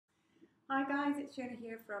Hi guys, it's Fiona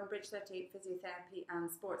here from Bridge 38 Physiotherapy and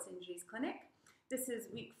Sports Injuries Clinic. This is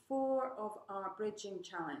week 4 of our bridging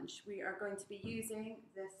challenge. We are going to be using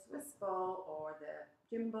the Swiss ball or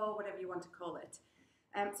the gym ball, whatever you want to call it.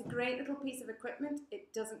 It's a great little piece of equipment.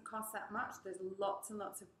 It doesn't cost that much. There's lots and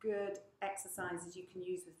lots of good exercises you can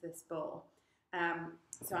use with this ball.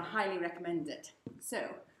 So I highly recommend it. So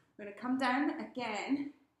we're going to come down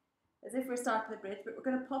again as if we're starting the bridge, but we're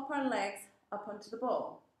going to pop our legs up onto the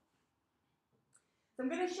ball. So I'm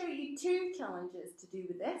going to show you 2 challenges to do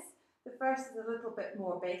with this. The first is a little bit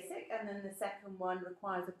more basic, and then the second one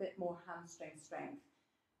requires a bit more hamstring strength.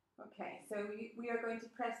 Okay, so we are going to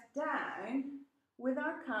press down with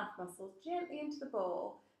our calf muscles gently into the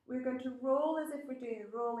ball. We're going to roll as if we're doing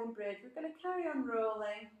a rolling bridge. We're going to carry on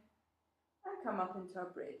rolling and come up into our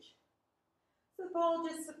bridge. So the ball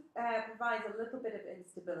just provides a little bit of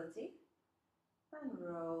instability. And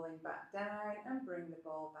rolling back down and bring the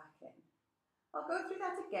ball back in. I'll go through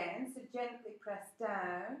that again, so gently press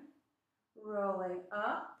down, rolling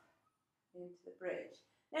up into the bridge.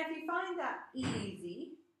 Now if you find that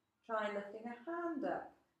easy, try lifting a hand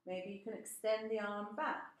up. Maybe you can extend the arm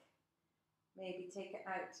back. Maybe take it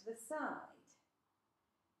out to the side.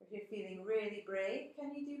 If you're feeling really brave,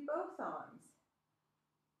 can you do both arms?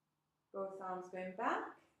 Both arms going back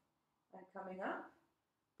and coming up.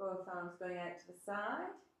 Both arms going out to the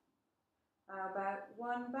side. How about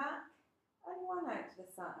one back and one out to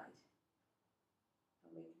the side?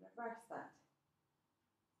 And we can reverse that.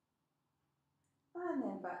 And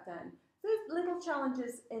then back down. So there's little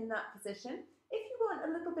challenges in that position. If you want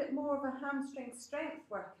a little bit more of a hamstring strength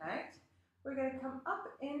workout, we're going to come up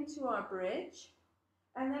into our bridge,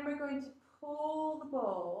 and then we're going to pull the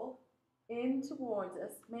ball in towards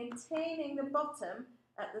us, maintaining the bottom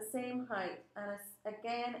at the same height. And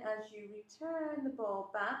again, as you return the ball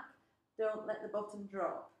back, don't let the bottom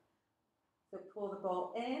drop. So pull the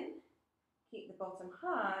ball in, keep the bottom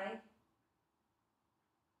high,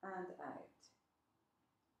 and out.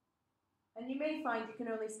 And you may find you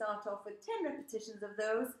can only start off with 10 repetitions of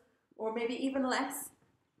those, or maybe even less,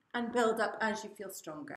 and build up as you feel stronger.